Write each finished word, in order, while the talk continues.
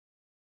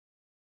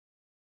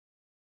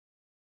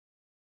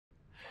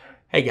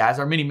Hey guys,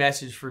 our mini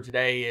message for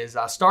today is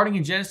starting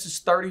in Genesis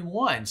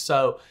 31.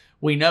 So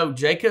we know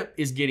Jacob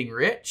is getting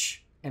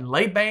rich and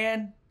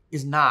Laban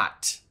is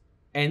not.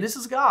 And this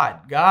is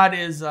God. God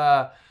is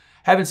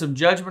having some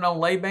judgment on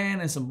Laban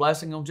and some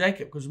blessing on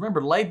Jacob. Because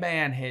remember,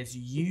 Laban has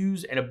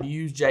used and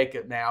abused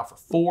Jacob now for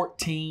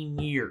 14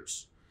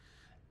 years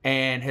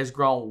and has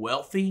grown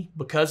wealthy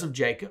because of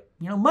Jacob.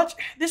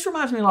 This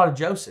reminds me a lot of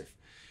Joseph.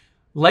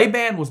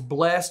 Laban was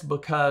blessed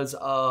because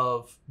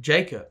of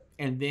Jacob.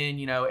 And then,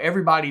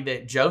 everybody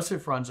that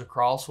Joseph runs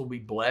across will be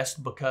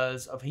blessed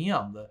because of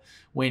him.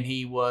 When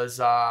he was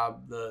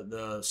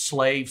the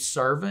slave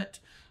servant,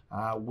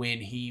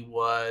 when he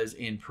was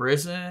in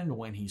prison,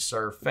 when he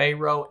served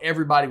Pharaoh,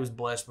 everybody was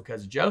blessed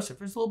because of Joseph.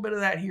 There's a little bit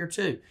of that here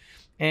too.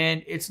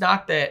 And it's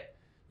not that,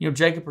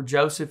 Jacob or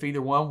Joseph,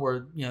 either one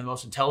were, the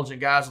most intelligent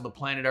guys on the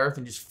planet Earth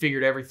and just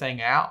figured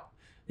everything out.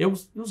 It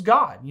was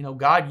God.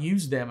 God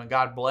used them and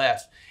God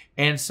blessed.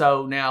 And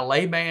so now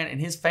Laban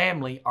and his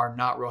family are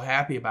not real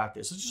happy about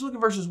this. Let's just look at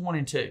verses 1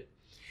 and 2. It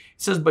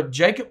says, "But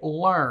Jacob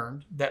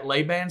learned that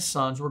Laban's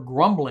sons were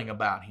grumbling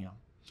about him.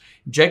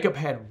 Jacob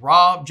has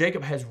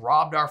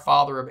robbed our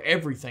father of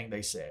everything,"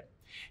 they said.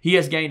 "He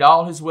has gained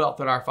all his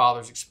wealth at our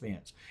father's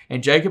expense."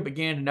 And Jacob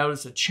began to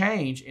notice a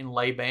change in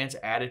Laban's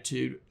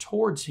attitude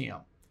towards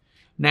him.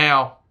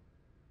 Now,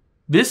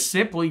 this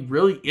simply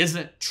really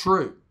isn't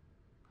true.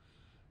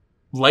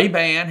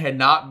 Laban had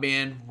not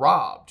been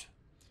robbed,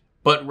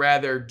 but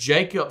rather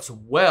Jacob's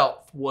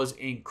wealth was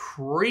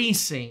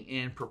increasing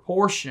in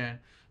proportion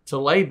to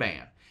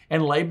Laban.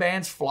 And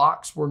Laban's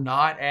flocks were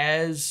not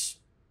as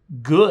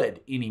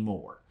good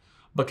anymore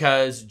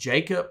because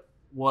Jacob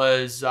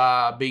was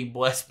being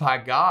blessed by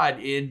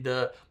God in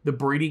the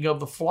breeding of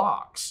the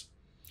flocks.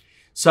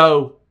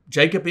 So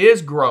Jacob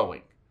is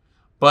growing,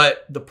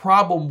 but the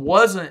problem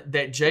wasn't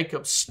that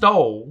Jacob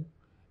stole.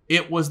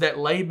 It was that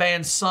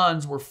Laban's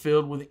sons were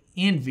filled with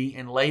envy,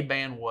 and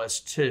Laban was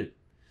too.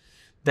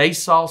 They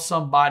saw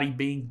somebody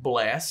being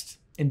blessed,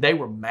 and they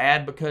were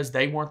mad because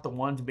they weren't the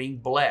ones being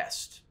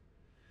blessed.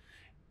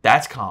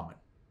 That's common.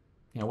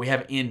 We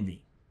have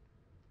envy.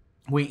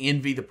 We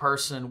envy the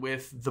person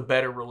with the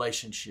better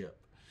relationship.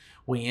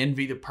 We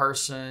envy the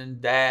person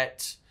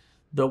that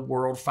the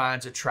world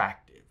finds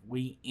attractive.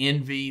 We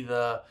envy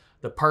the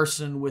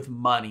person with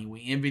money.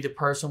 We envy the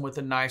person with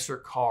the nicer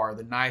car,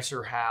 the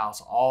nicer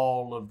house,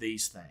 all of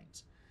these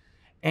things.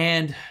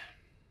 And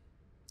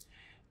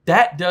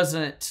that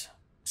doesn't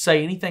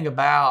say anything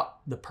about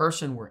the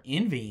person we're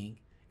envying.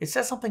 It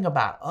says something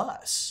about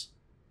us.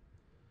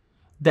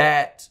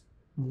 That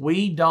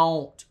we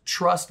don't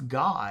trust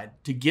God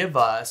to give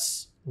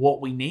us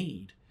what we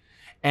need.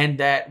 And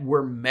that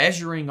we're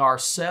measuring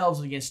ourselves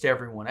against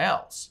everyone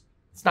else.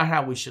 It's not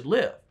how we should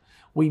live.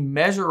 We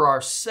measure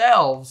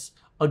ourselves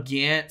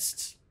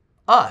against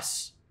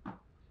us.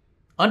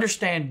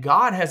 Understand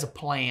God has a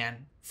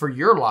plan for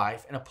your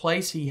life and a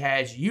place He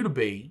has you to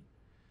be.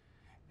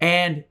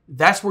 And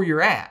that's where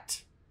you're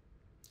at.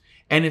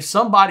 And if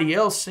somebody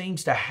else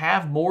seems to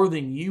have more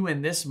than you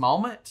in this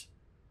moment,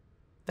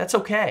 that's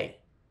okay.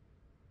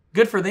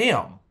 Good for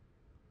them.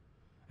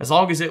 As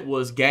long as it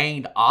was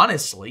gained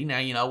honestly.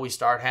 Now, we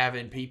start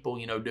having people,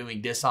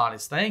 doing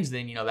dishonest things,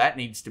 then, that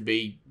needs to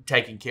be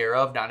taken care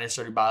of, not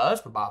necessarily by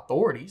us, but by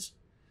authorities.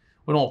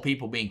 We don't want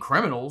people being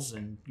criminals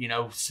and,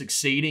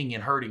 succeeding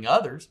and hurting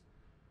others.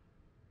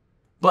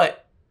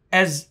 But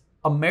as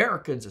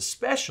Americans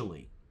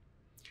especially,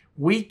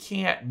 we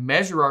can't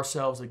measure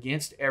ourselves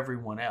against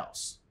everyone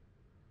else.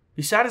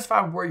 Be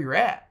satisfied with where you're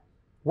at.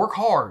 Work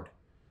hard.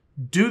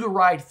 Do the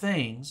right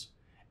things.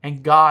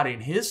 And God,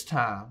 in His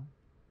time,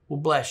 will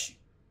bless you.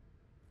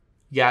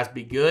 You guys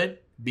be good.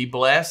 Be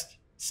blessed.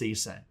 See you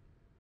soon.